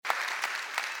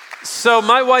So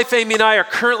my wife Amy and I are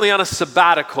currently on a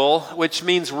sabbatical, which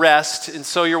means rest. And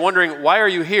so you're wondering, why are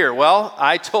you here? Well,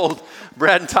 I told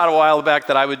Brad and Todd a while back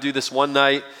that I would do this one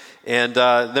night, and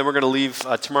then we're going to leave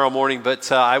tomorrow morning.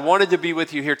 But I wanted to be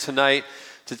with you here tonight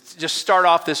to just start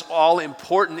off this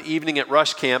all-important evening at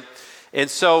Rush Camp. And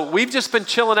so we've just been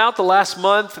chilling out the last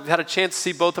month. We've had a chance to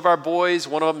see both of our boys.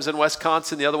 One of them's in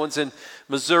Wisconsin, the other one's in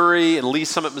Missouri, in Lee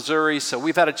Summit, Missouri. So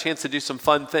we've had a chance to do some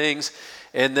fun things.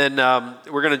 And then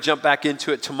we're going to jump back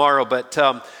into it tomorrow. But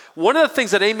one of the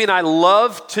things that Amy and I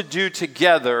love to do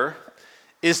together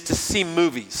is to see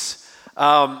movies.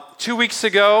 2 weeks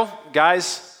ago,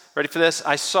 guys, ready for this?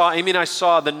 Amy and I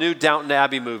saw the new Downton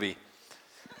Abbey movie.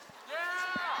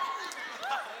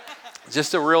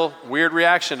 Just a real weird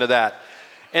reaction to that.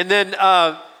 And then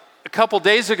a couple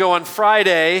days ago on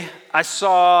Friday, I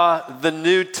saw the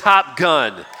new Top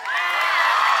Gun.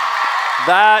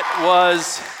 That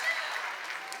was...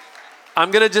 I'm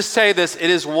going to just say this, it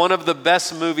is one of the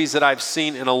best movies that I've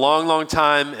seen in a long, long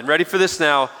time. And ready for this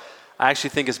now, I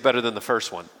actually think it's better than the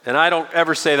first one. And I don't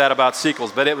ever say that about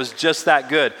sequels, but it was just that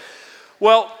good.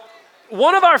 Well,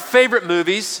 one of our favorite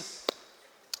movies,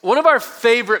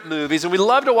 and we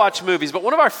love to watch movies, but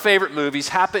one of our favorite movies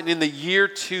happened in the year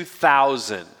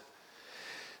 2000.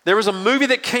 There was a movie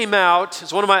that came out,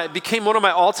 it became one of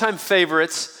my all-time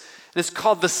favorites, and it's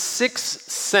called The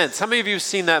Sixth Sense. How many of you have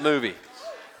seen that movie?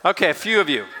 Okay, a few of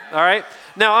you. All right.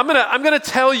 Now I'm gonna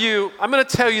tell you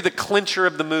the clincher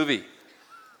of the movie.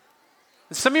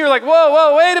 And some of you are like,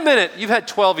 whoa, wait a minute. You've had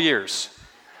 12 years.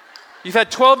 You've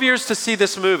had 12 years to see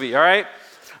this movie. All right.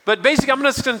 But basically, I'm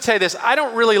just gonna tell you this. I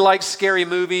don't really like scary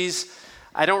movies.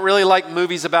 I don't really like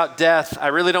movies about death. I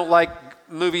really don't like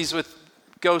movies with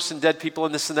ghosts and dead people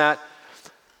and this and that.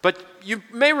 But you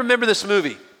may remember this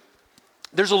movie.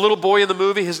 There's a little boy in the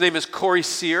movie. His name is Corey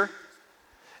Sear.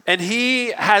 And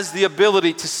he has the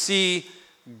ability to see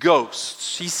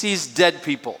ghosts. He sees dead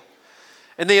people.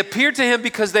 And they appear to him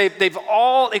because they've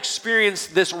all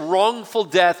experienced this wrongful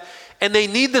death, and they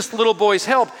need this little boy's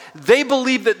help. They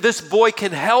believe that this boy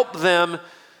can help them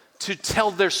to tell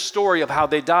their story of how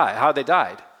they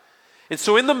died. And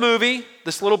so in the movie,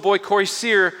 this little boy, Corey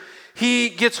Sear, he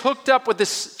gets hooked up with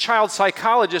this child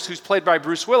psychologist who's played by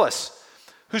Bruce Willis,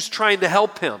 who's trying to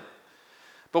help him.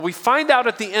 But we find out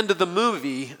at the end of the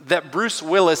movie that Bruce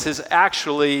Willis is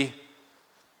actually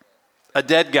a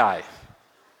dead guy.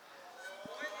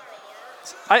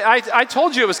 I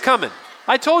told you it was coming.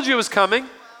 I told you it was coming.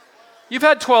 You've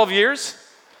had 12 years.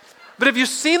 But if you've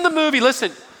seen the movie,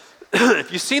 listen,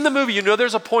 if you've seen the movie, you know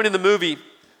there's a point in the movie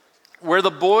where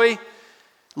the boy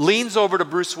leans over to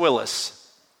Bruce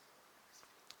Willis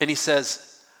and he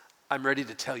says, "I'm ready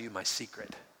to tell you my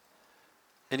secret."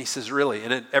 And he says, "Really?"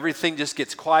 And then everything just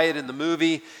gets quiet in the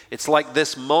movie. It's like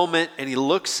this moment, and he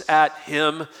looks at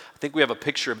him. I think we have a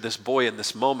picture of this boy in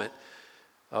this moment.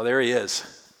 Oh, there he is.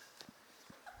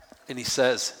 And he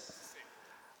says,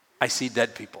 "I see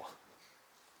dead people.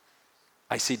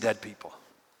 I see dead people."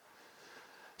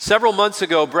 Several months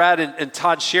ago, Brad and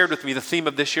Todd shared with me the theme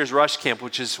of this year's Rush Camp,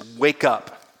 which is wake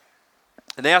up.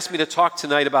 And they asked me to talk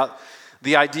tonight about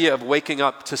the idea of waking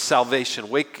up to salvation,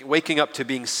 waking up to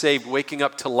being saved, waking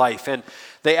up to life. And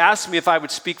they asked me if I would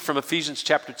speak from Ephesians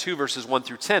chapter 2, verses 1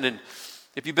 through 10. And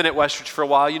if you've been at Westridge for a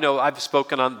while, you know I've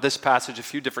spoken on this passage a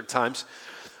few different times.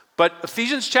 But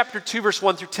Ephesians chapter 2, verse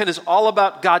 1 through 10 is all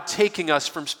about God taking us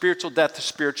from spiritual death to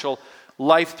spiritual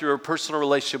life through a personal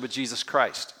relationship with Jesus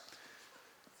Christ.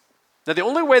 Now, the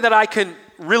only way that I can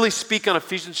really speak on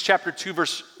Ephesians chapter 2,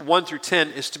 verse 1 through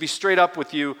 10 is to be straight up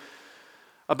with you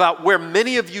about where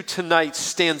many of you tonight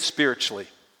stand spiritually.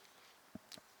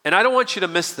 And I don't want you to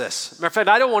miss this. Matter of fact,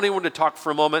 I don't want anyone to talk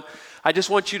for a moment. I just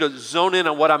want you to zone in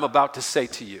on what I'm about to say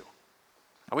to you.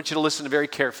 I want you to listen very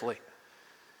carefully.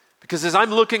 Because as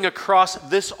I'm looking across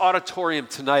this auditorium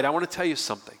tonight, I want to tell you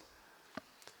something.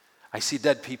 I see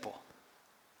dead people.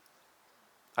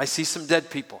 I see some dead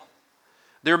people.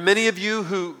 There are many of you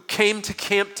who came to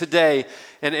camp today,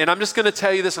 and I'm just going to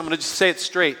tell you this, I'm going to just say it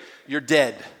straight. You're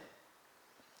dead.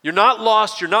 You're not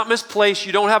lost, you're not misplaced,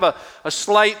 you don't have a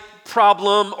slight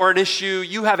problem or an issue.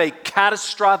 You have a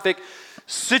catastrophic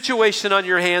situation on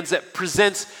your hands that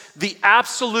presents the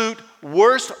absolute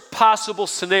worst possible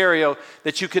scenario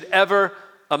that you could ever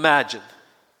imagine.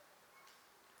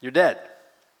 You're dead.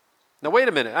 Now, wait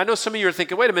a minute. I know some of you are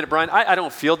thinking, wait a minute, Brian, I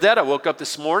don't feel dead. I woke up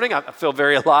this morning. I feel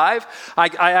very alive.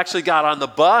 I actually got on the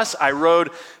bus. I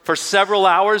rode for several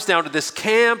hours down to this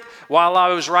camp. While I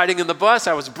was riding in the bus,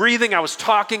 I was breathing, I was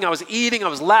talking, I was eating, I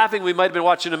was laughing. We might have been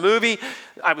watching a movie.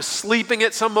 I was sleeping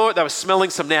at some moment. I was smelling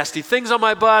some nasty things on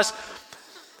my bus.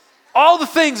 All the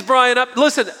things, Brian.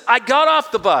 Listen, I got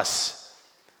off the bus.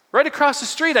 Right across the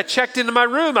street, I checked into my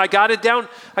room. I got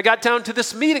down to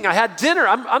this meeting. I had dinner.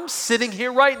 I'm sitting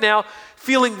here right now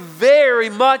feeling very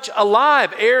much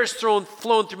alive. Air is flowing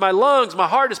through my lungs. My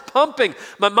heart is pumping.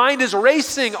 My mind is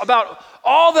racing about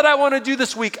all that I want to do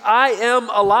this week. I am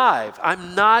alive.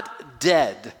 I'm not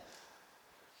dead.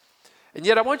 And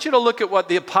yet I want you to look at what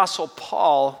the Apostle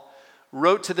Paul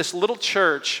wrote to this little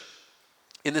church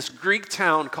in this Greek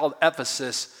town called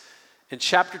Ephesus in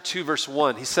chapter 2, verse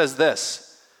 1. He says this,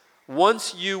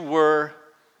 once you were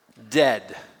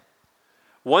dead.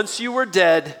 Once you were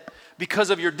dead because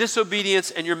of your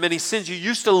disobedience and your many sins. You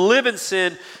used to live in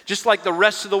sin just like the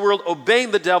rest of the world,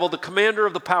 obeying the devil, the commander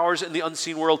of the powers in the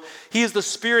unseen world. He is the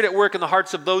spirit at work in the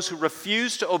hearts of those who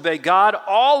refuse to obey God.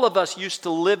 All of us used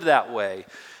to live that way,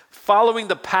 following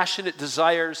the passionate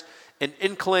desires and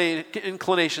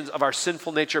inclinations of our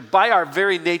sinful nature. By our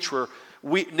very nature,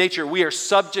 we are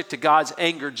subject to God's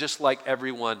anger just like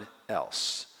everyone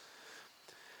else.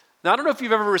 Now, I don't know if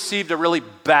you've ever received a really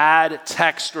bad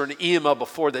text or an email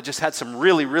before that just had some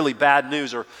really, really bad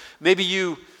news, or maybe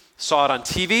you saw it on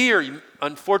TV, or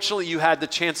unfortunately you had the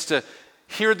chance to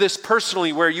hear this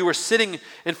personally where you were sitting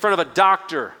in front of a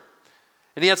doctor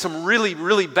and he had some really,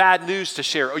 really bad news to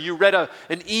share, or you read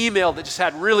an email that just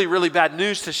had really, really bad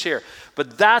news to share.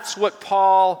 But that's what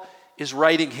Paul is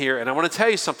writing here, and I want to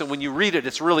tell you something. When you read it,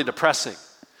 it's really depressing.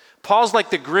 Paul's like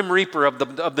the Grim Reaper of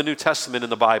the New Testament in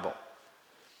the Bible.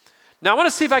 Now, I want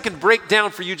to see if I can break down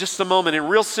for you just a moment in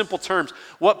real simple terms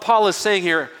what Paul is saying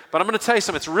here, but I'm going to tell you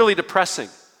something. It's really depressing.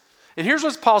 And here's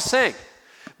what Paul's saying.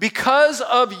 Because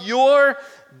of your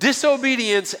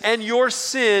disobedience and your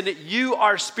sin, you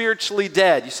are spiritually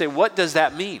dead. You say, what does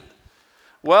that mean?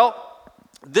 Well,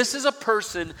 this is a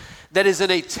person that is in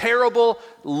a terrible,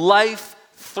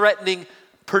 life-threatening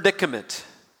predicament.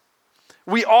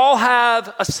 We all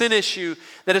have a sin issue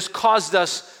that has caused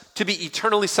us to be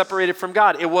eternally separated from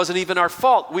God. It wasn't even our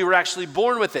fault. We were actually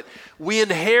born with it. We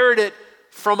inherit it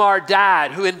from our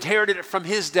dad, who inherited it from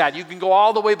his dad. You can go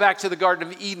all the way back to the Garden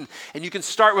of Eden, and you can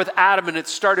start with Adam, and it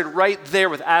started right there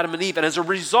with Adam and Eve. And as a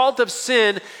result of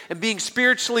sin and being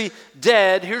spiritually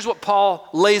dead, here's what Paul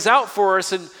lays out for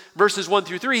us in verses 1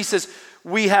 through 3. He says,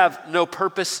 we have no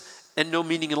purpose and no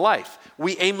meaning in life.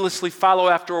 We aimlessly follow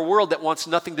after a world that wants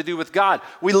nothing to do with God.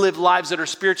 We live lives that are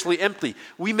spiritually empty.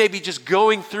 We may be just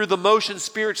going through the motions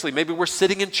spiritually. Maybe we're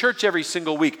sitting in church every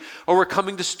single week, or we're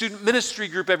coming to student ministry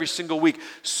group every single week,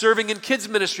 serving in kids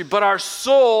ministry, but our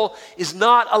soul is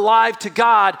not alive to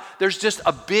God. There's just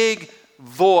a big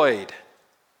void.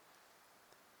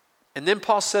 And then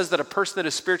Paul says that a person that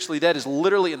is spiritually dead is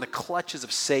literally in the clutches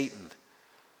of Satan.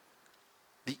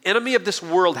 The enemy of this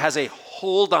world has a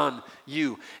hold on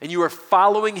you, and you are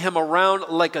following him around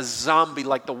like a zombie,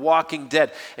 like the Walking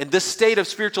Dead. And this state of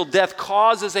spiritual death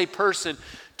causes a person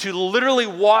to literally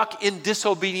walk in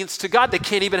disobedience to God. They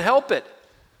can't even help it.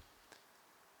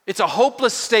 It's a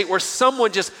hopeless state where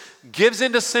someone just gives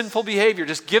into sinful behavior,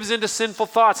 just gives into sinful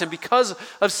thoughts. And because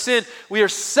of sin, we are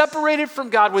separated from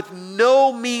God with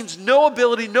no means, no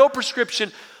ability, no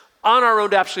prescription on our own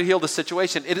to actually heal the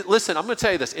situation. Listen, I'm going to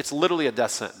tell you this. It's literally a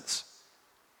death sentence.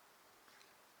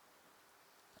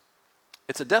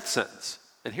 It's a death sentence.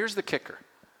 And here's the kicker.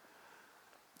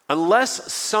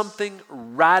 Unless something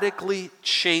radically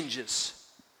changes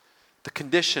the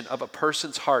condition of a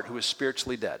person's heart who is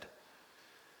spiritually dead,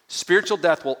 spiritual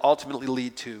death will ultimately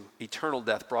lead to eternal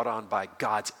death brought on by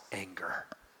God's anger,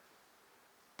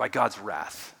 by God's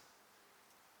wrath.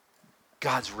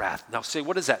 God's wrath. Now say,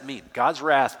 what does that mean? God's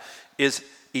wrath is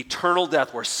eternal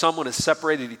death where someone is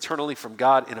separated eternally from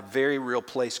God in a very real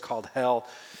place called hell.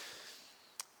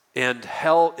 And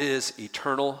hell is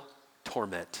eternal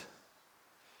torment.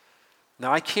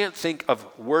 Now I can't think of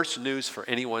worse news for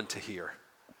anyone to hear.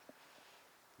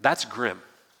 That's grim.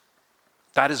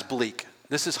 That is bleak.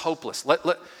 This is hopeless.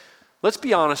 Let's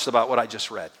be honest about what I just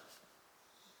read.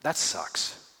 That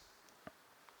sucks.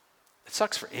 It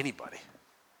sucks for anybody.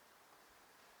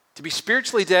 To be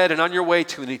spiritually dead and on your way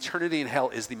to an eternity in hell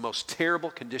is the most terrible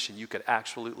condition you could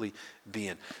absolutely be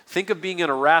in. Think of being in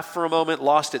a raft for a moment,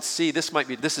 lost at sea. This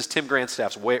is Tim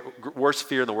Grandstaff's worst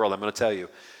fear in the world, I'm going to tell you.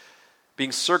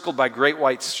 Being circled by great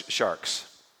white sharks.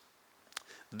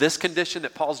 This condition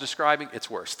that Paul's describing, it's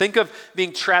worse. Think of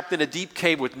being trapped in a deep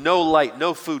cave with no light,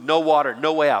 no food, no water,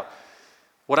 no way out.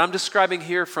 What I'm describing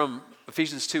here from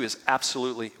Ephesians 2 is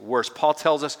absolutely worse. Paul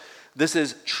tells us this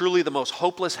is truly the most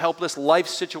hopeless, helpless life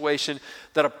situation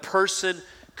that a person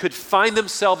could find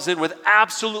themselves in with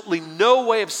absolutely no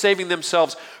way of saving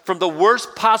themselves from the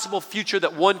worst possible future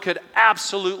that one could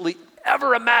absolutely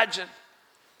ever imagine.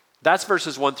 That's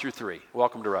verses 1 through 3.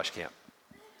 Welcome to Rush Camp.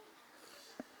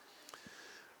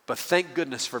 But thank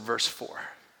goodness for verse 4.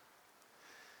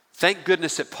 Thank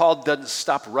goodness that Paul doesn't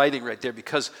stop writing right there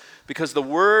because the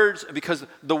words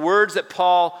that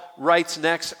Paul writes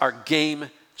next are game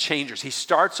changers. He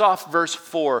starts off verse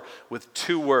 4 with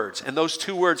 2 words, and those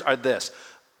 2 words are this: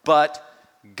 but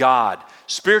God.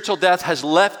 Spiritual death has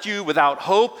left you without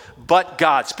hope, but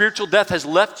God. Spiritual death has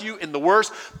left you in the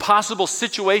worst possible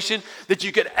situation that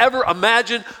you could ever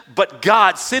imagine, but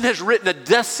God. Sin has written a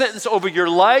death sentence over your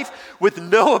life with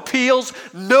no appeals,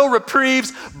 no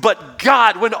reprieves, but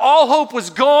God. When all hope was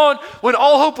gone, when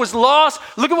all hope was lost,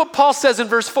 look at what Paul says in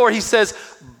verse 4. He says,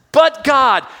 but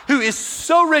God, who is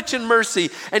so rich in mercy,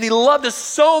 and he loved us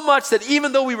so much that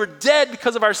even though we were dead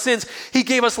because of our sins, he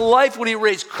gave us life when he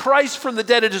raised Christ from the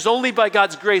dead. It is only by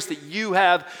God's grace that you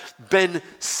have been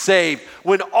saved.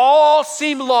 When all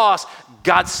seemed lost,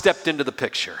 God stepped into the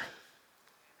picture.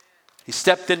 He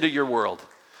stepped into your world.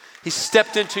 He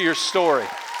stepped into your story.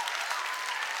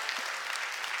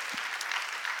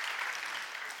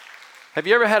 Have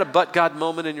you ever had a but God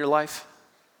moment in your life?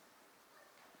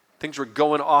 Things were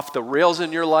going off the rails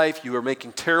in your life. You were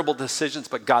making terrible decisions,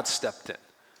 but God stepped in.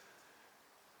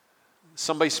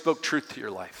 Somebody spoke truth to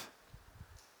your life.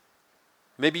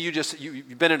 Maybe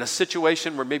you've been in a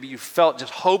situation where maybe you felt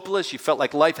just hopeless. You felt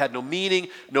like life had no meaning,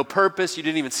 no purpose. You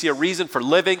didn't even see a reason for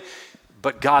living,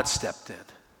 but God stepped in.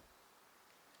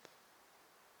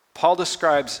 Paul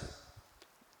describes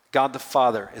God the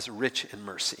Father as rich in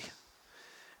mercy.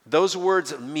 Those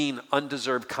words mean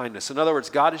undeserved kindness. In other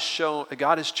words, God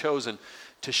has chosen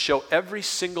to show every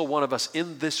single one of us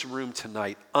in this room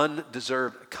tonight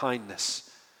undeserved kindness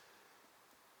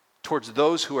towards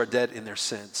those who are dead in their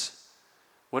sins.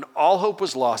 When all hope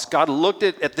was lost, God looked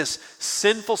at this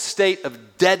sinful state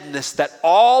of deadness that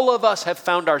all of us have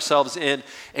found ourselves in,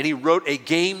 and he wrote a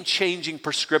game-changing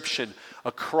prescription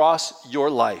across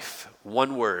your life.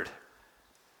 One word: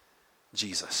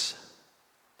 Jesus.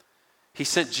 He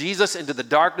sent Jesus into the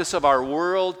darkness of our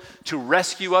world to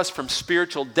rescue us from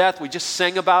spiritual death. We just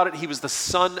sang about it. He was the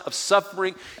son of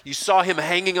suffering. You saw him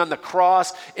hanging on the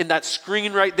cross in that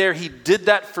screen right there. He did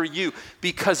that for you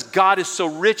because God is so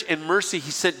rich in mercy.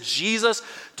 He sent Jesus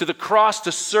to the cross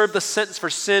to serve the sentence for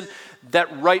sin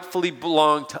that rightfully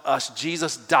belonged to us.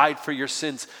 Jesus died for your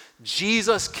sins.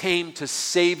 Jesus came to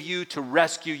save you, to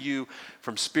rescue you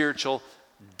from spiritual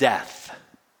death.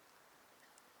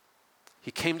 He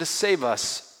came to save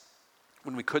us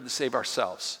when we couldn't save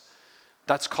ourselves.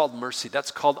 That's called mercy.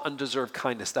 That's called undeserved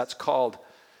kindness. That's called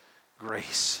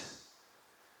grace.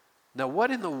 Now, what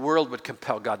in the world would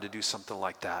compel God to do something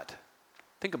like that?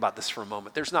 Think about this for a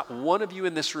moment. There's not one of you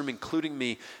in this room, including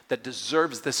me, that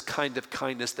deserves this kind of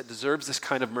kindness, that deserves this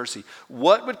kind of mercy.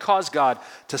 What would cause God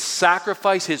to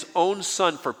sacrifice his own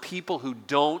son for people who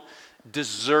don't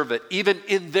deserve it, even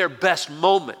in their best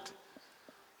moment?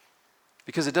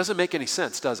 Because it doesn't make any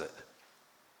sense, does it?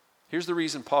 Here's the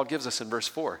reason Paul gives us in verse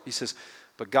 4. He says,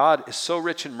 but God is so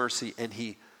rich in mercy and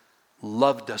he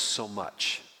loved us so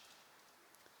much.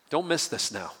 Don't miss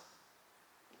this now.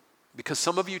 Because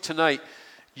some of you tonight,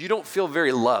 you don't feel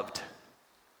very loved.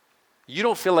 You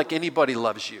don't feel like anybody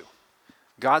loves you.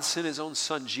 God sent his own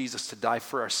son, Jesus, to die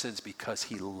for our sins because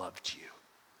he loved you.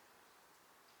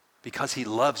 Because he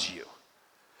loves you.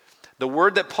 The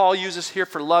word that Paul uses here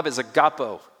for love is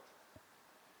agapo.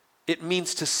 It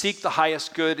means to seek the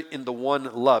highest good in the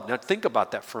one loved. Now think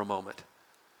about that for a moment.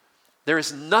 There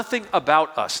is nothing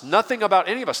about us, nothing about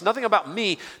any of us, nothing about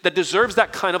me that deserves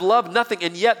that kind of love, nothing.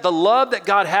 And yet the love that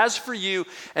God has for you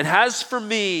and has for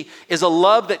me is a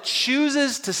love that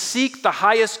chooses to seek the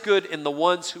highest good in the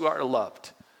ones who are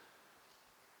loved.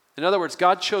 In other words,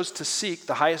 God chose to seek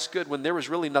the highest good when there was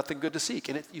really nothing good to seek.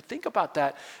 And you think about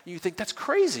that and you think, that's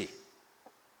crazy.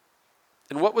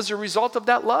 And what was the result of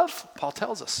that love? Paul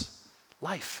tells us,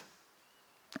 life.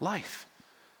 Life.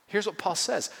 Here's what Paul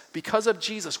says. Because of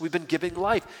Jesus, we've been given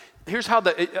life. Here's how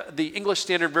the English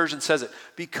Standard Version says it.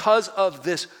 Because of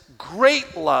this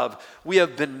great love, we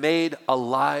have been made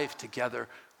alive together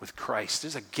with Christ.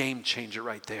 There's a game changer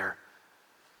right there.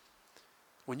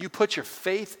 When you put your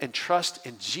faith and trust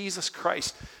in Jesus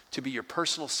Christ to be your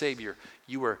personal Savior,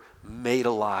 you are made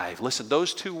alive. Listen,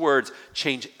 those 2 words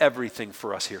change everything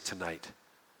for us here tonight.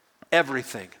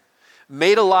 Everything.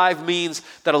 Made alive means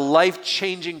that a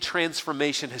life-changing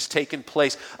transformation has taken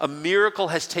place. A miracle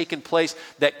has taken place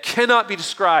that cannot be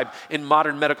described in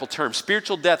modern medical terms.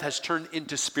 Spiritual death has turned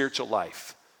into spiritual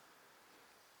life.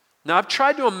 Now, I've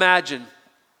tried to imagine,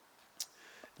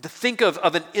 to think of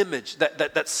an image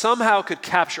that somehow could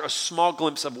capture a small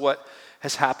glimpse of what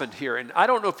has happened here. And I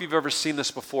don't know if you've ever seen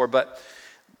this before, but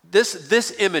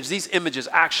This image, these images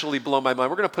actually blow my mind.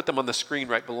 We're going to put them on the screen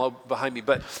right behind me.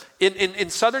 But in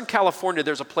Southern California,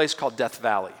 there's a place called Death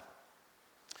Valley.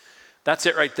 That's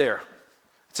it right there.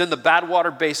 It's in the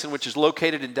Badwater Basin, which is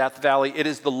located in Death Valley. It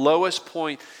is the lowest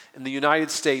point in the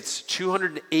United States,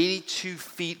 282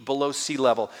 feet below sea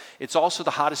level. It's also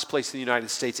the hottest place in the United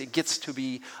States. It gets to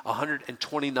be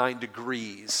 129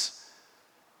 degrees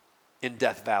in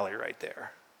Death Valley right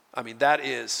there. I mean, that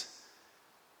is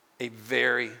a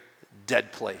very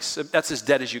dead place. That's as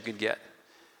dead as you can get.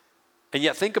 And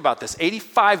yet think about this,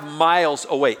 85 miles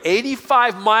away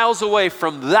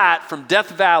from Death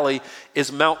Valley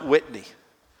is Mount Whitney.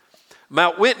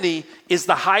 Mount Whitney is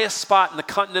the highest spot in the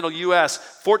continental U.S.,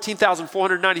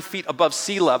 14,490 feet above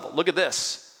sea level. Look at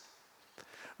this.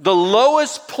 The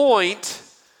lowest point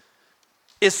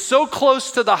is so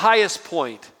close to the highest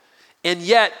point, and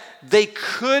yet they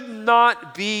could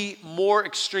not be more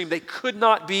extreme. They could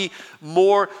not be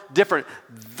more different.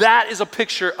 That is a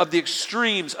picture of the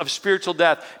extremes of spiritual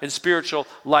death and spiritual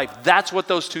life. That's what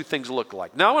those two things look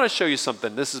like. Now I want to show you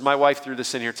something. This is my wife threw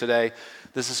this in here today.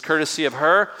 This is courtesy of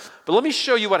her. But let me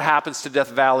show you what happens to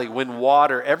Death Valley when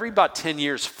water, every about 10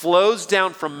 years, flows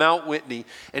down from Mount Whitney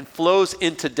and flows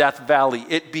into Death Valley.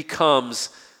 It becomes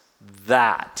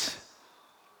that.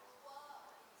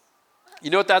 You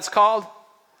know what that's called?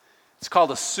 It's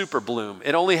called a super bloom.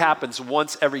 It only happens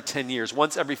once every 10 years,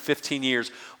 once every 15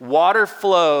 years. Water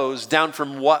flows down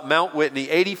from Mount Whitney,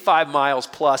 85 miles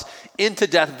plus, into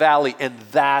Death Valley, and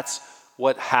that's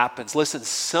what happens. Listen,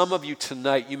 some of you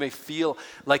tonight, you may feel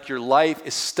like your life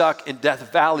is stuck in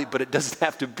Death Valley, but it doesn't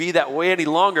have to be that way any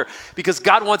longer because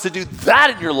God wants to do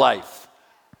that in your life.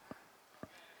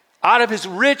 Out of his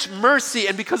rich mercy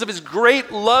and because of his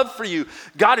great love for you,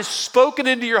 God has spoken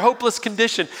into your hopeless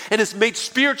condition and has made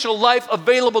spiritual life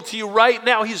available to you right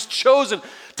now. He's chosen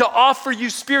to offer you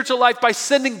spiritual life by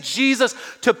sending Jesus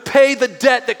to pay the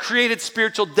debt that created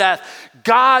spiritual death.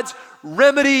 God's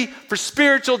remedy for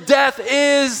spiritual death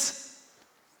is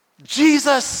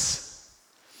Jesus.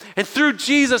 And through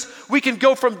Jesus, we can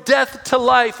go from death to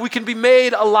life. We can be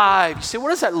made alive. You say, what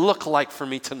does that look like for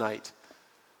me tonight?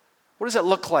 What does that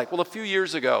look like? Well, a few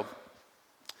years ago,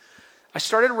 I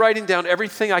started writing down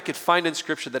everything I could find in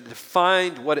Scripture that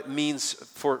defined what it means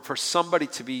for somebody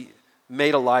to be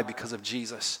made alive because of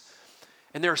Jesus.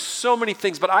 And there are so many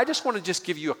things, but I just want to just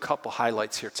give you a couple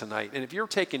highlights here tonight. And if you're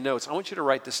taking notes, I want you to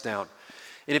write this down.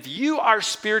 And if you are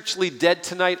spiritually dead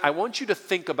tonight, I want you to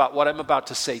think about what I'm about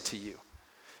to say to you.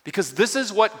 Because this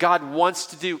is what God wants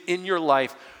to do in your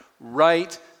life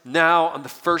right now on the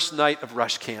first night of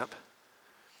Rush Camp.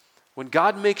 When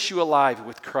God makes you alive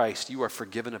with Christ, you are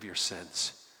forgiven of your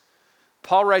sins.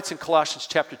 Paul writes in Colossians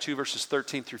chapter 2, verses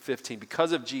 13 through 15,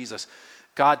 because of Jesus,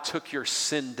 God took your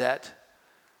sin debt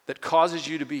that causes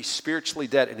you to be spiritually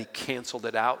dead and he canceled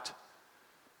it out.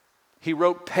 He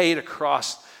wrote paid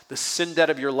across the sin debt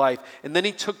of your life. And then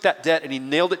he took that debt and he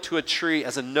nailed it to a tree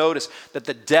as a notice that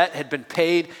the debt had been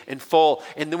paid in full.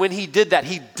 And then when he did that,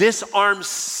 he disarmed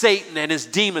Satan and his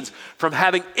demons from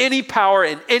having any power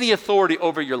and any authority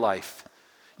over your life.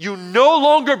 You no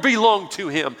longer belong to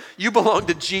him. You belong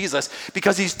to Jesus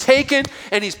because he's taken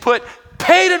and he's put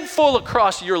paid in full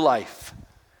across your life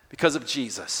because of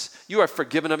Jesus. You are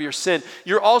forgiven of your sin.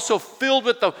 You're also filled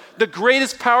with the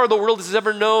greatest power the world has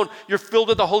ever known. You're filled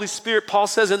with the Holy Spirit. Paul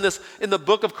says in the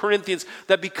book of Corinthians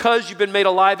that because you've been made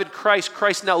alive in Christ,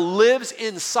 Christ now lives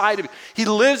inside of you. He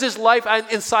lives his life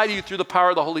inside of you through the power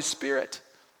of the Holy Spirit.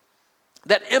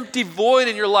 That empty void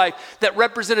in your life that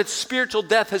represented spiritual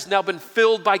death has now been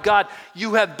filled by God.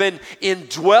 You have been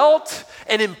indwelt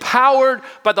and empowered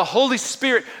by the Holy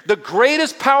Spirit. The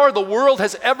greatest power the world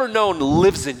has ever known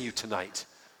lives in you tonight.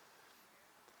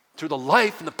 Through the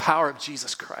life and the power of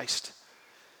Jesus Christ.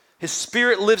 His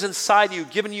Spirit lives inside you,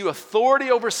 giving you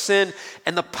authority over sin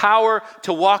and the power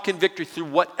to walk in victory through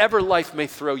whatever life may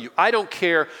throw you. I don't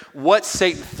care what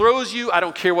Satan throws you. I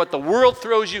don't care what the world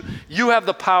throws you. You have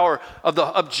the power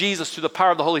of Jesus through the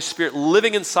power of the Holy Spirit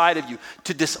living inside of you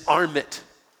to disarm it,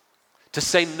 to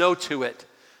say no to it,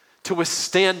 to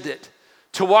withstand it,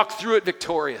 to walk through it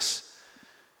victorious.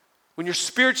 When you're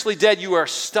spiritually dead, you are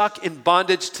stuck in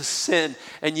bondage to sin,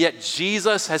 and yet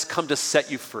Jesus has come to set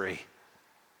you free.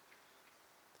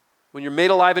 When you're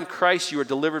made alive in Christ, you are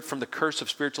delivered from the curse of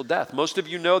spiritual death. Most of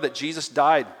you know that Jesus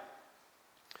died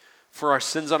for our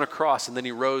sins on a cross, and then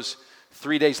he rose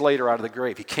 3 days later out of the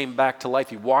grave. He came back to life.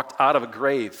 He walked out of a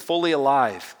grave fully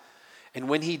alive. And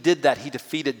when he did that, he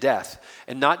defeated death,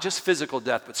 and not just physical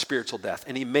death, but spiritual death.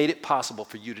 And he made it possible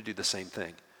for you to do the same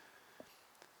thing.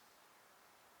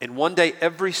 And one day,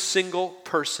 every single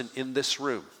person in this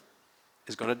room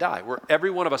is going to die. Every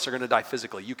one of us are going to die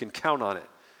physically. You can count on it.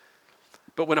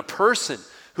 But when a person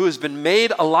who has been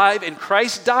made alive in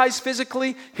Christ dies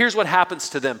physically, here's what happens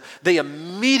to them. They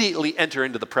immediately enter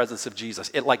into the presence of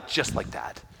Jesus. Just like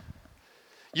that.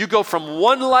 You go from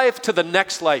one life to the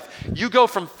next life. You go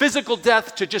from physical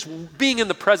death to just being in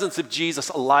the presence of Jesus,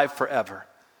 alive forever.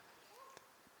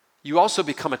 You also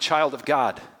become a child of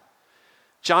God.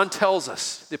 John tells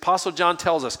us, the Apostle John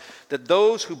tells us, that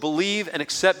those who believe and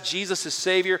accept Jesus as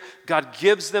Savior, God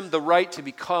gives them the right to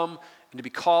become and to be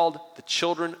called the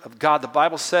children of God. The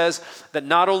Bible says that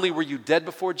not only were you dead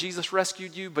before Jesus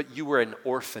rescued you, but you were an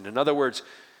orphan. In other words,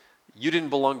 you didn't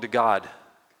belong to God.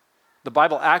 The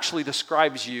Bible actually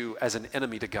describes you as an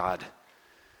enemy to God.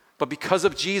 But because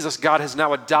of Jesus, God has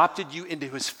now adopted you into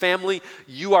his family.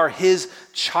 You are his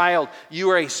child.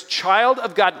 You are a child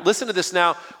of God. Listen to this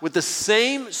now, with the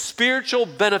same spiritual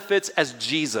benefits as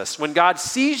Jesus. When God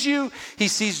sees you, he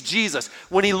sees Jesus.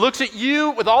 When he looks at you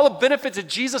with all the benefits that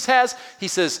Jesus has, he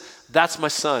says, that's my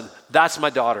son, that's my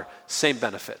daughter, same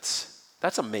benefits.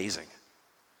 That's amazing.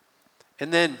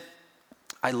 And then,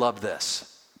 I love this.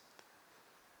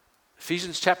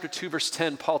 Ephesians chapter 2, verse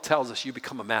 10, Paul tells us you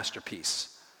become a masterpiece.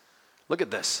 Look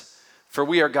at this. For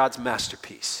we are God's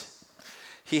masterpiece.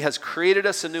 He has created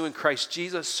us anew in Christ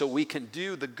Jesus so we can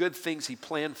do the good things he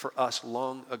planned for us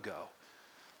long ago.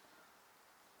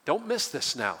 Don't miss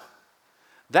this now.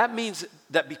 That means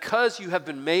that because you have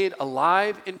been made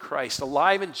alive in Christ,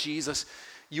 alive in Jesus,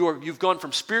 you've gone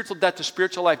from spiritual death to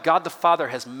spiritual life. God the Father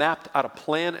has mapped out a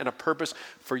plan and a purpose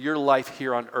for your life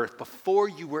here on earth. Before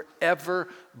you were ever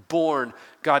born,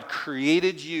 God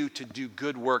created you to do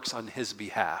good works on his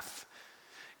behalf.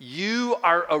 You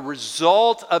are a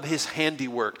result of his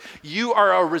handiwork. You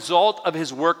are a result of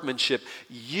his workmanship.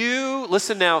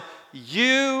 Listen now,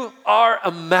 you are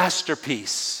a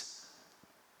masterpiece.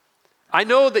 I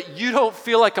know that you don't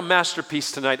feel like a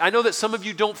masterpiece tonight. I know that some of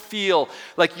you don't feel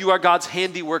like you are God's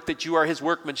handiwork, that you are his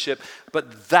workmanship,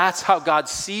 but that's how God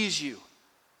sees you.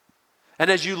 And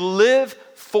as you live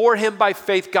for him by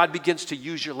faith, God begins to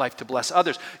use your life to bless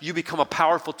others. You become a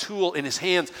powerful tool in his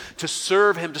hands to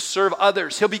serve him, to serve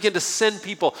others. He'll begin to send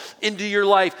people into your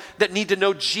life that need to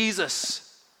know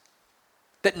Jesus,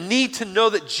 that need to know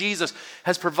that Jesus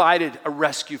has provided a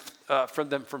rescue from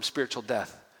them from spiritual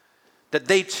death, that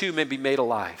they too may be made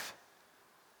alive.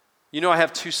 You know, I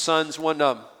have two sons. One,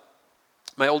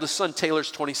 my oldest son,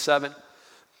 Taylor's 27.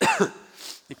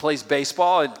 He plays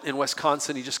baseball in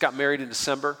Wisconsin. He just got married in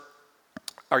December.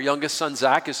 Our youngest son,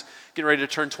 Zach, is getting ready to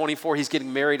turn 24. He's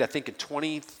getting married, I think, in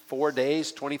 24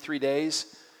 days, 23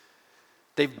 days.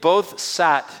 They've both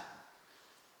sat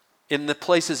in the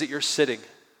places that you're sitting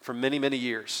for many, many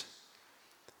years.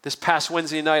 This past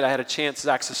Wednesday night, I had a chance,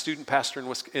 Zach's a student pastor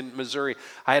in Missouri.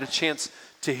 I had a chance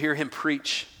to hear him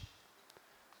preach.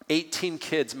 18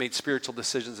 kids made spiritual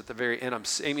decisions at the very end.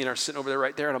 Amy and I are sitting over there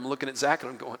right there, and I'm looking at Zach,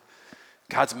 and I'm going,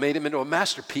 God's made him into a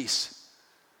masterpiece.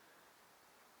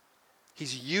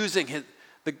 He's using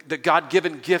the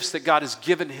God-given gifts that God has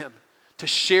given him to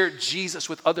share Jesus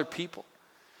with other people.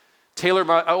 Taylor,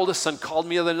 my oldest son, called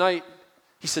me the other night.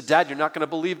 He said, Dad, you're not going to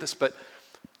believe this, but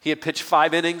he had pitched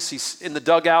 5 innings. He's in the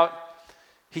dugout.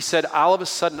 He said, all of a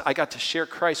sudden, I got to share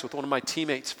Christ with one of my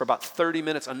teammates for about 30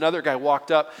 minutes. Another guy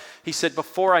walked up. He said,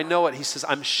 before I know it, he says,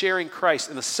 I'm sharing Christ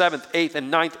in the 7th, 8th,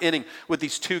 and 9th inning with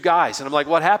these 2 guys. And I'm like,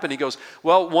 what happened? He goes,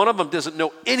 well, one of them doesn't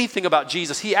know anything about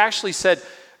Jesus. He actually said,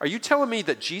 are you telling me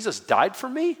that Jesus died for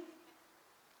me?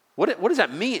 What does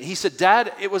that mean? He said,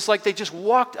 Dad, it was like they just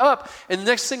walked up, and the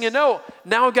next thing you know,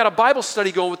 now I've got a Bible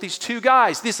study going with these 2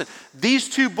 guys. Listen, these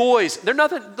 2 boys, they're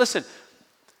nothing, listen,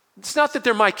 it's not that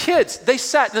they're my kids. They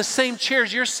sat in the same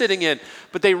chairs you're sitting in,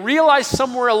 but they realized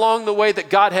somewhere along the way that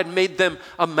God had made them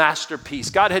a masterpiece.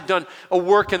 God had done a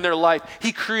work in their life.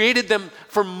 He created them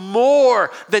for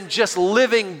more than just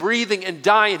living, breathing, and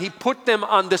dying. He put them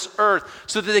on this earth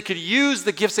so that they could use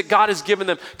the gifts that God has given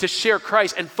them to share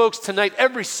Christ. And folks, tonight,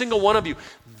 every single one of you,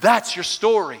 that's your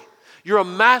story. You're a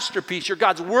masterpiece. You're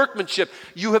God's workmanship.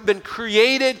 You have been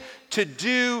created to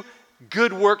do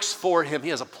good works for him. He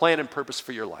has a plan and purpose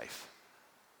for your life.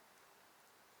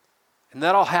 And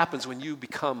that all happens when you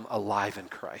become alive in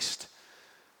Christ,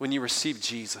 when you receive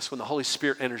Jesus, when the Holy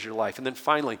Spirit enters your life. And then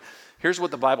finally, here's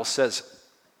what the Bible says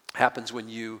happens when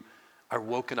you are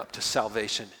woken up to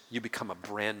salvation. You become a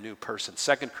brand new person.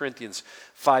 2 Corinthians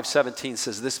 5:17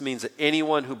 says this means that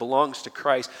anyone who belongs to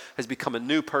Christ has become a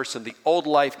new person. The old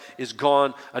life is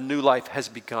gone. A new life has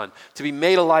begun. To be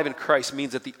made alive in Christ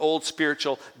means that the old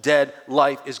spiritual dead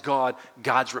life is gone.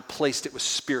 God's replaced it with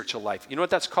spiritual life. You know what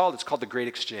that's called? It's called the Great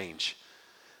Exchange.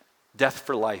 Death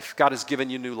for life. God has given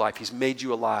you new life. He's made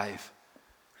you alive.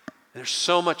 And there's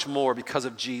so much more because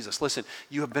of Jesus. Listen,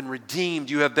 you have been redeemed.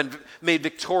 You have been made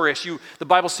victorious. The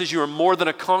Bible says you are more than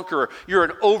a conqueror. You're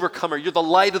an overcomer. You're the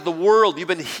light of the world. You've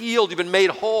been healed. You've been made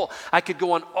whole. I could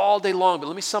go on all day long, but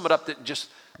let me sum it up just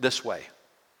this way.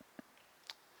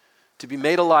 To be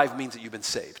made alive means that you've been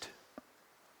saved.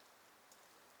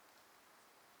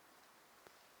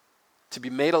 To be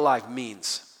made alive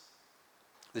means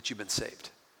that you've been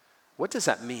saved. What does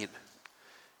that mean?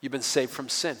 You've been saved from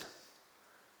sin.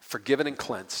 Forgiven and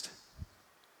cleansed.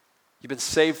 You've been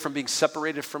saved from being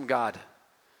separated from God.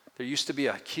 There used to be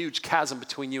a huge chasm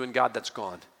between you and God that's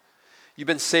gone. You've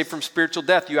been saved from spiritual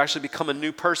death. You actually become a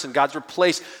new person. God's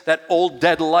replaced that old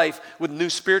dead life with new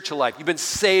spiritual life. You've been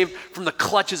saved from the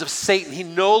clutches of Satan. He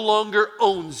no longer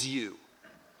owns you.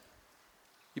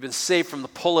 You've been saved from the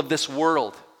pull of this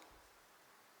world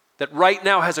that right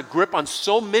now has a grip on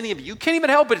so many of you. You can't even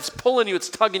help it. It's pulling you. It's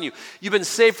tugging you. You've been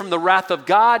saved from the wrath of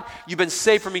God. You've been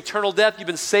saved from eternal death. You've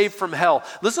been saved from hell.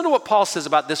 Listen to what Paul says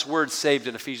about this word saved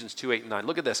in Ephesians 2, 8, and 9.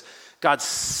 Look at this. God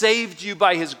saved you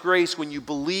by his grace when you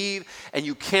believe, and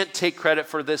you can't take credit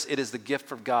for this. It is the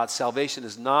gift of God. Salvation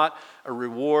is not a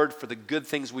reward for the good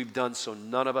things we've done, so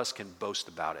none of us can boast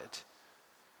about it.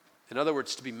 In other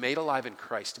words, to be made alive in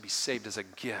Christ, to be saved is a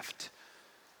gift.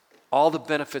 All the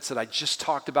benefits that I just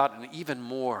talked about and even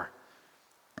more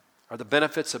are the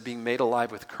benefits of being made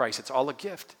alive with Christ. It's all a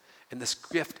gift. And this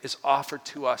gift is offered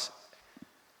to us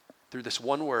through this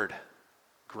one word,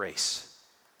 grace.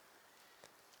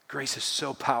 Grace is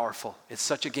so powerful. It's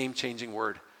such a game-changing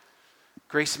word.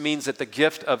 Grace means that the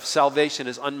gift of salvation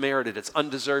is unmerited. It's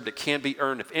undeserved. It can't be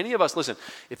earned. If any of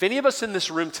us in this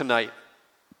room tonight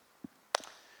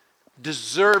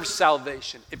deserve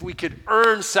salvation, if we could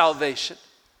earn salvation,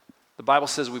 the Bible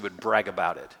says we would brag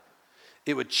about it.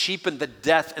 It would cheapen the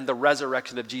death and the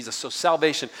resurrection of Jesus. So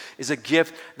salvation is a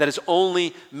gift that is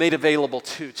only made available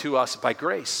to us by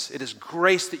grace. It is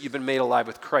grace that you've been made alive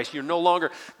with Christ. You're no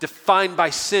longer defined by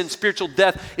sin. Spiritual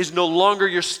death is no longer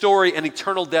your story, and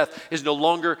eternal death is no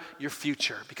longer your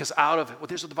future. Because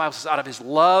here's what the Bible says, out of his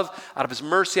love, out of his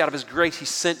mercy, out of his grace, he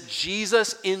sent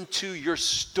Jesus into your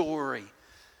story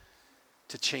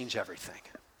to change everything.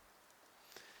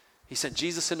 He sent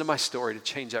Jesus into my story to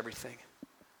change everything,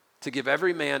 to give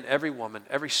every man, every woman,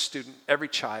 every student, every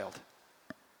child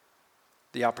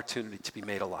the opportunity to be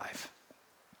made alive.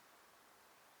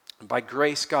 And by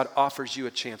grace, God offers you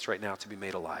a chance right now to be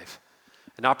made alive,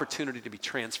 an opportunity to be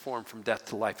transformed from death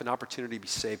to life, an opportunity to be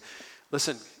saved.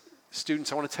 Listen,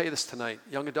 students, I want to tell you this tonight.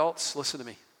 Young adults, listen to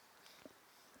me.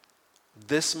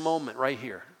 This moment right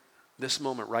here, this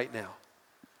moment right now,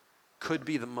 could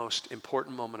be the most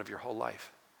important moment of your whole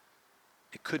life.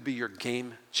 It could be your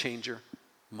game changer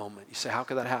moment. You say, how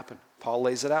could that happen? Paul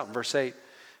lays it out in verse 8.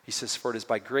 He says, for it is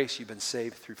by grace you've been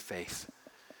saved through faith.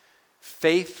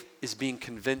 Faith is being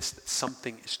convinced that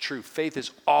something is true. Faith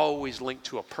is always linked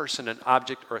to a person, an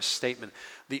object, or a statement.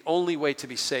 The only way to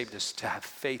be saved is to have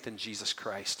faith in Jesus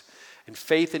Christ. And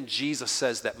faith in Jesus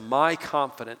says that my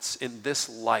confidence in this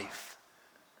life,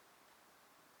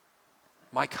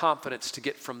 my confidence to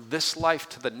get from this life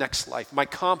to the next life, my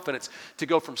confidence to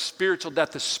go from spiritual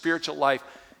death to spiritual life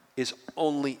is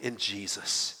only in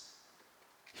Jesus.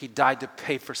 He died to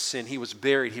pay for sin. He was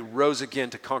buried. He rose again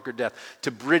to conquer death, to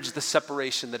bridge the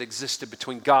separation that existed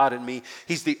between God and me.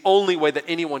 He's the only way that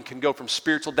anyone can go from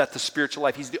spiritual death to spiritual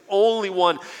life. He's the only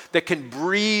one that can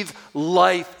breathe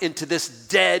life into this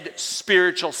dead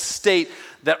spiritual state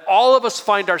that all of us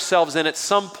find ourselves in at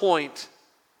some point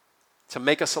to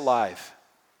make us alive.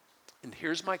 And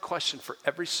here's my question for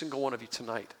every single one of you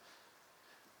tonight.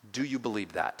 Do you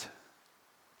believe that?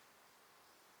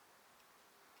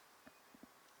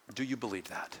 Do you believe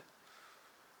that?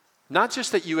 Not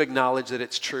just that you acknowledge that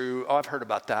it's true. Oh, I've heard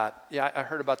about that. Yeah, I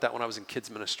heard about that when I was in kids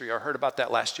ministry. Or I heard about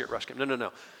that last year at Rush Camp.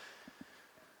 No.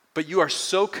 But you are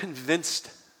so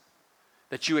convinced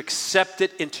that you accept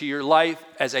it into your life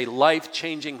as a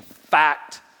life-changing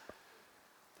fact.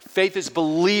 Faith is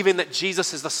believing that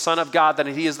Jesus is the Son of God, that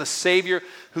he is the Savior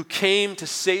who came to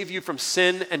save you from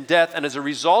sin and death. And as a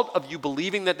result of you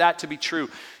believing that to be true,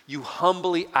 you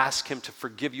humbly ask him to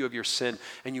forgive you of your sin,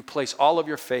 and you place all of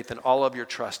your faith and all of your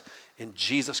trust in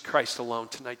Jesus Christ alone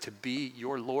tonight to be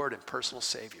your Lord and personal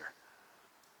Savior.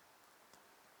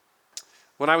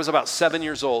 When I was about 7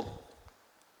 years old,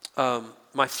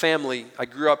 my family, I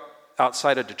grew up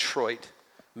outside of Detroit,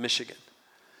 Michigan.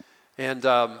 And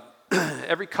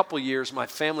every couple years, my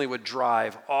family would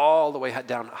drive all the way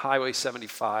down Highway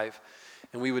 75,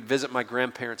 and we would visit my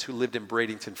grandparents who lived in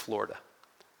Bradenton, Florida.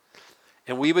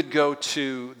 And we would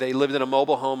they lived in a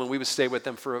mobile home, and we would stay with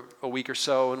them for a week or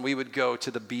so, and we would go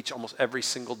to the beach almost every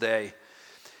single day.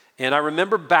 And I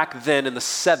remember back then in the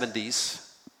 70s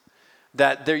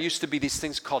that there used to be these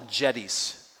things called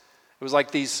jetties. It was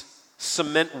like these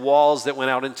cement walls that went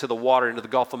out into the water, into the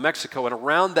Gulf of Mexico. And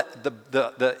around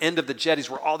the end of the jetties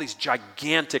were all these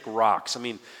gigantic rocks. I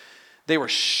mean, they were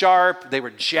sharp, they were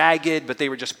jagged, but they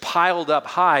were just piled up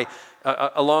high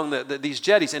along these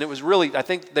jetties. And it was really, I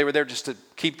think they were there just to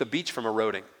keep the beach from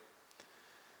eroding.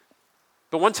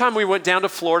 But one time we went down to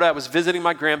Florida. I was visiting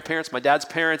my grandparents, my dad's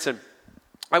parents, and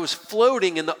I was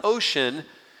floating in the ocean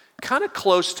kind of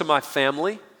close to my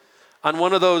family on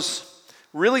one of those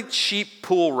really cheap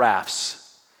pool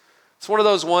rafts. It's one of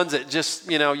those ones that just,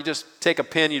 you just take a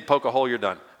pin, you poke a hole, you're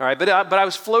done. All right, but I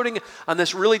was floating on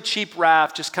this really cheap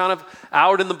raft, just kind of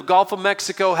out in the Gulf of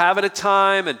Mexico, having a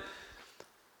time, and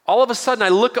all of a sudden I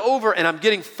look over and I'm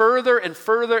getting further and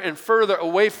further and further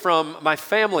away from my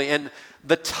family, and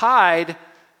the tide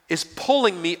is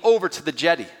pulling me over to the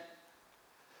jetty.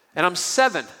 And I'm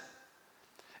 7.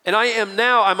 And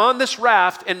I'm on this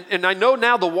raft, and I know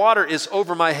now the water is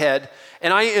over my head,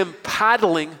 and I am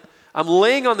paddling. I'm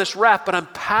laying on this raft, but I'm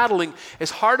paddling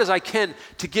as hard as I can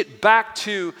to get back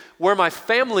to where my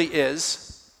family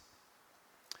is,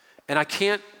 and I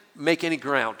can't make any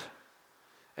ground.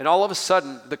 And all of a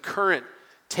sudden, the current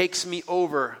takes me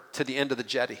over to the end of the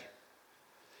jetty.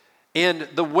 And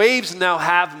the waves now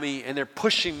have me, and they're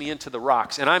pushing me into the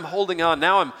rocks. And I'm holding on.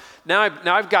 Now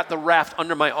I've got the raft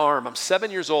under my arm. I'm 7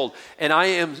 years old, and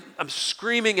I'm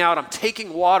screaming out. I'm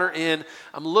taking water in.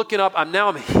 I'm looking up.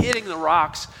 I'm hitting the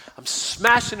rocks. I'm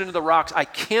smashing into the rocks. I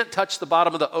can't touch the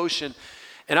bottom of the ocean.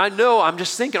 And I know, I'm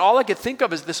just thinking, all I could think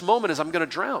of is this moment is I'm going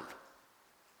to drown.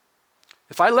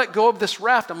 If I let go of this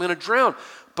raft, I'm going to drown.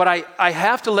 But I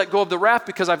have to let go of the raft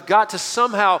because I've got to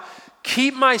somehow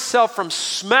keep myself from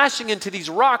smashing into these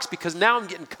rocks because now I'm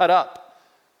getting cut up.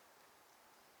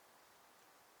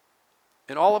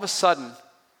 And all of a sudden,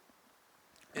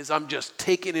 as I'm just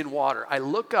taking in water, I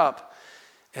look up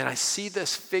and I see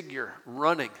this figure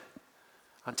running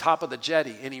on top of the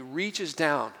jetty, and he reaches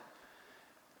down,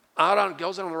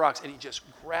 goes on the rocks, and he just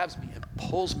grabs me and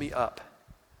pulls me up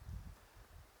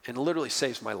and literally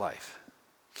saves my life.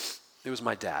 It was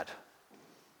my dad.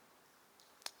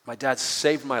 My dad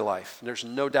saved my life. There's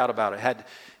no doubt about it. Had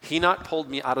he not pulled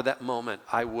me out of that moment,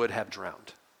 I would have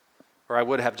drowned. Or I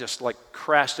would have just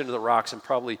crashed into the rocks and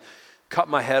probably cut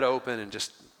my head open and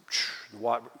just,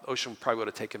 the ocean probably would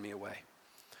have taken me away.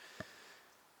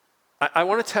 I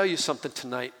want to tell you something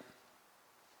tonight.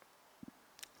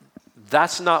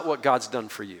 That's not what God's done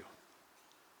for you.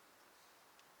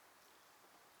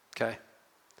 Okay?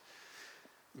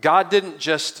 God didn't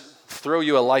just throw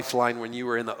you a lifeline when you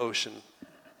were in the ocean.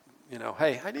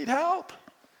 Hey, I need help.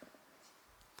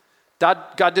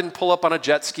 God didn't pull up on a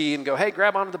jet ski and go, hey,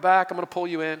 grab onto the back, I'm going to pull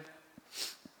you in.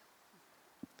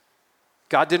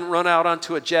 God didn't run out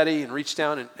onto a jetty and reach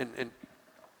down and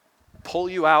pull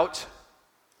you out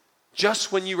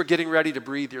just when you were getting ready to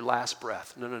breathe your last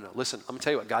breath. No. Listen, I'm going to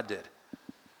tell you what God did.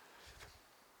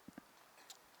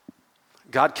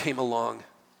 God came along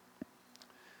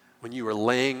when you were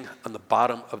laying on the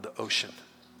bottom of the ocean,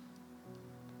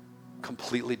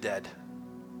 completely dead.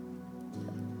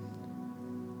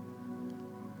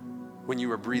 When you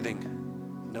were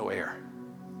breathing no air.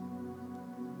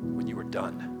 When you were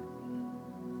done.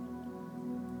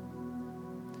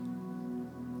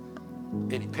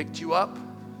 And he picked you up,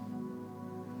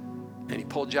 and he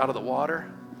pulled you out of the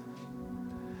water,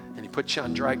 and he put you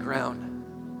on dry ground,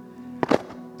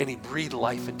 and he breathed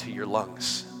life into your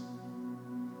lungs,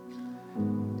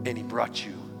 and he brought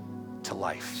you to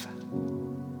life.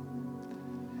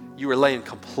 You were laying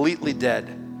completely dead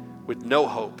with no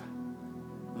hope,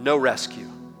 no rescue,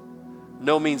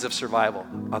 no means of survival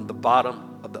on the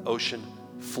bottom of the ocean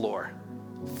floor,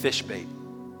 fish bait.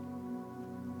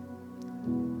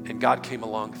 And God came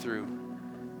along through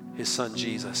his son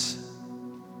Jesus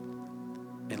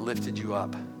and lifted you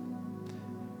up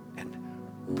and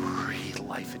breathed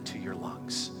life into your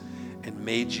lungs and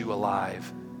made you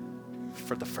alive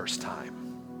for the first time.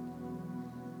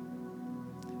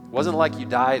 It wasn't like you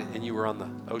died and you were on the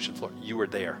ocean floor. You were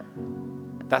there.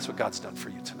 That's what God's done for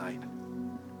you tonight.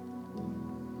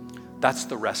 That's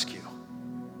the rescue.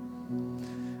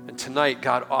 And tonight,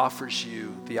 God offers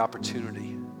you the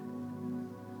opportunity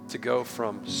to go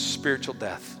from spiritual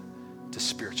death to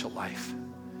spiritual life.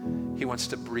 He wants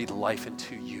to breathe life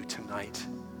into you tonight.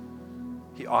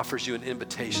 He offers you an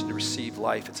invitation to receive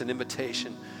life. It's an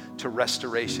invitation to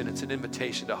restoration. It's an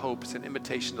invitation to hope. It's an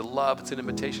invitation to love. It's an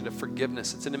invitation to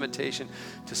forgiveness. It's an invitation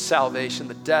to salvation.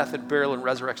 The death and burial and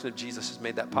resurrection of Jesus has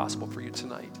made that possible for you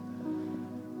tonight.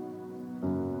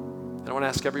 And I want to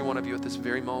ask every one of you at this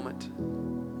very moment,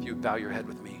 if you would bow your head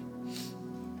with me.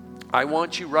 I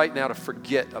want you right now to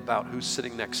forget about who's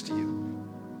sitting next to you.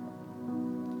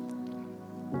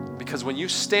 Because when you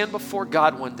stand before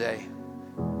God one day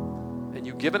and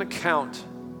you give an account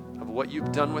of what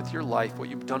you've done with your life, what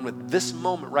you've done with this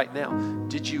moment right now,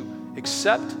 did you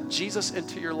accept Jesus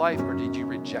into your life or did you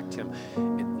reject him?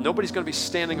 Nobody's going to be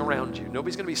standing around you.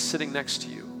 Nobody's going to be sitting next to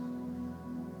you.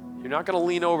 You're not going to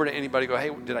lean over to anybody and go,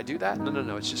 hey, did I do that?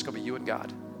 No. It's just going to be you and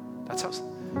God. That's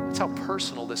how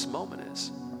personal this moment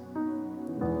is.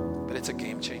 But it's a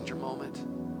game changer moment.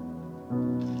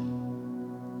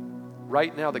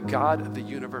 Right now, the God of the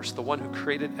universe, the one who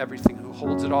created everything, who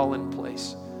holds it all in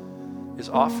place, is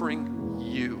offering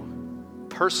you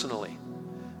personally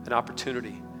an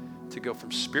opportunity to go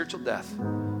from spiritual death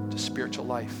to spiritual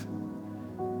life.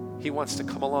 He wants to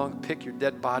come along, pick your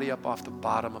dead body up off the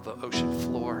bottom of the ocean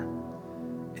floor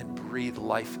and breathe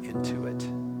life into it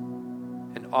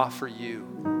and offer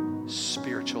you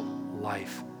spiritual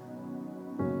life.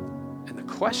 And the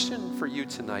question for you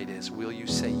tonight is, will you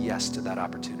say yes to that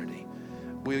opportunity?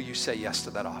 Will you say yes to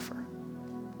that offer?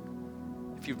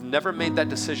 If you've never made that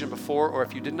decision before, or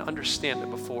if you didn't understand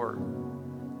it before,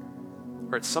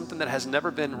 or it's something that has never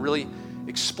been really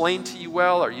explained to you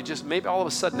well, or you just maybe all of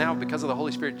a sudden now because of the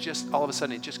Holy Spirit, just all of a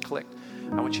sudden it just clicked.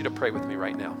 I want you to pray with me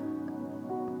right now.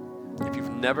 If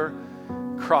you've never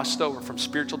crossed over from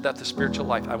spiritual death to spiritual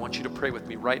life, I want you to pray with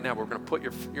me right now. You're going to put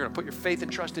your faith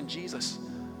and trust in Jesus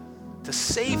to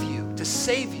save you,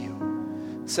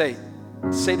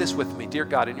 Say this with me. Dear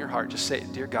God, in your heart, just say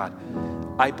it. Dear God,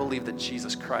 I believe that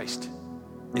Jesus Christ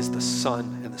is the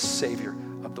Son and the Savior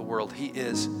of the world. He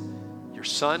is your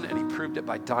Son, and he proved it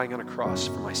by dying on a cross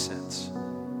for my sins.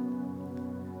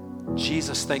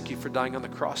 Jesus, thank you for dying on the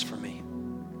cross for me.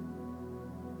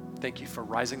 Thank you for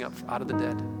rising up out of the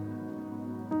dead.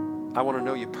 I want to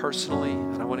know you personally,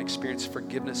 and I want to experience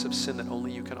forgiveness of sin that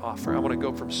only you can offer. I want to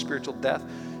go from spiritual death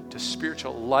to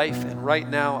spiritual life. And right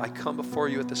now, I come before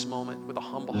you at this moment with a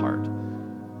humble heart.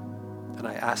 And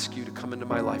I ask you to come into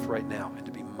my life right now and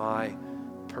to be my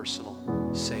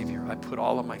personal Savior. I put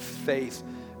all of my faith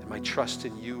and my trust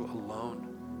in you alone.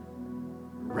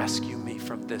 Rescue me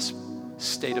from this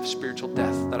state of spiritual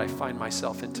death that I find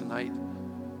myself in tonight.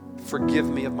 Forgive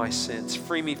me of my sins.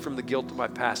 Free me from the guilt of my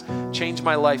past. Change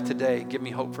my life today. Give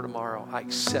me hope for tomorrow. I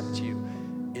accept you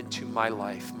into my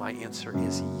life. My answer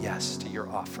is yes to your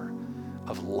offer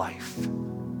of life.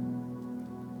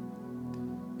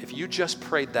 If you just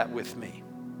prayed that with me,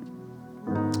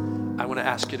 I want to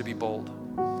ask you to be bold.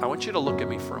 I want you to look at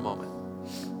me for a moment.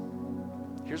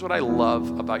 Here's what I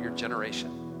love about your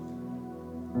generation.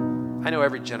 I know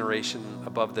every generation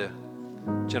above the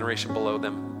generation below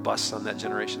them busts on that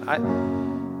generation.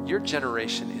 Your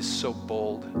generation is so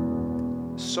bold.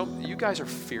 You guys are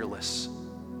fearless.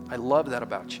 I love that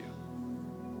about you.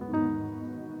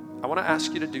 I want to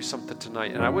ask you to do something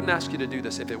tonight, and I wouldn't ask you to do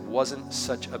this if it wasn't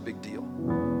such a big deal.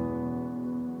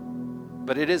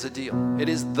 But it is a deal. It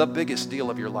is the biggest deal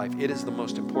of your life. It is the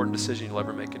most important decision you'll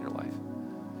ever make in your life.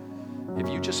 If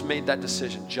you just made that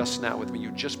decision just now with me,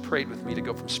 you just prayed with me to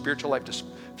go from spiritual life to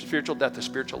spiritual death to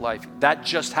spiritual life, that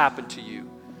just happened to you.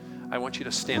 I want you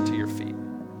to stand to your feet.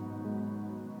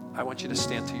 I want you to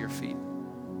stand to your feet.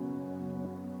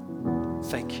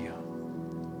 Thank you.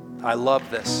 I love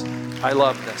this. I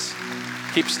love this.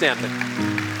 Keep standing.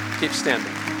 Keep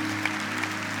standing.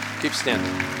 Keep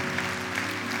standing.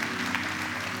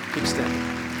 Keep standing.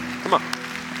 Come on.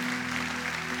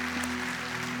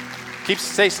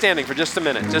 Stay standing for just a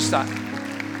minute. Just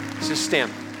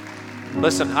stand.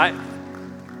 Listen,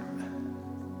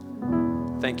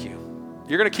 thank you.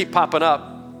 You're going to keep popping up.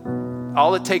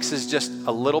 All it takes is just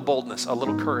a little boldness, a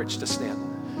little courage to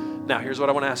stand. Now, here's what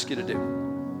I want to ask you to do.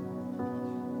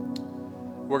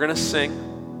 We're going to sing,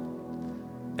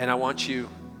 and I want you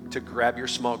to grab your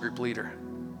small group leader,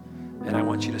 and I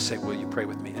want you to say, will you pray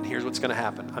with me? And here's what's going to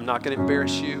happen. I'm not going to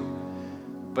embarrass you,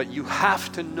 but you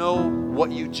have to know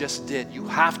what you just did. You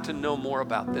have to know more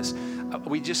about this.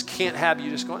 We just can't have you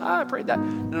just going, I prayed that.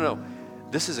 No.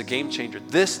 This is a game changer.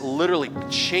 This literally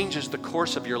changes the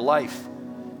course of your life.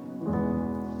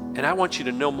 And I want you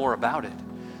to know more about it.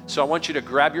 So I want you to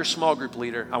grab your small group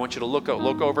leader. I want you to look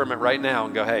over him right now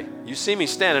and go, hey, you see me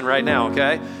standing right now,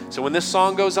 okay? So when this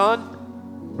song goes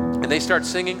on and they start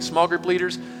singing, small group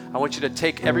leaders, I want you to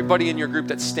take everybody in your group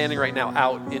that's standing right now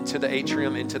out into the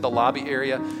atrium, into the lobby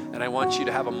area, and I want you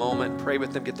to have a moment, pray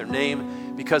with them, get their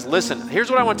name. Because listen, here's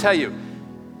what I want to tell you.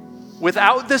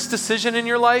 Without this decision in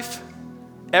your life,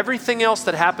 everything else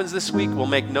that happens this week will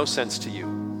make no sense to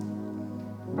you.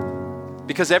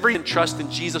 because every trust in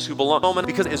Jesus who belong,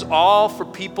 because it's all for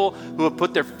people who have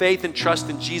put their faith and trust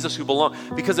in Jesus who belong,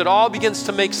 because it all begins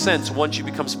to make sense once you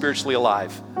become spiritually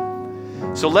alive.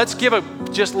 So let's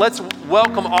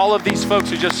welcome all of these folks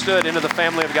who just stood into the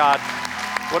family of God.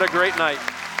 What a great night.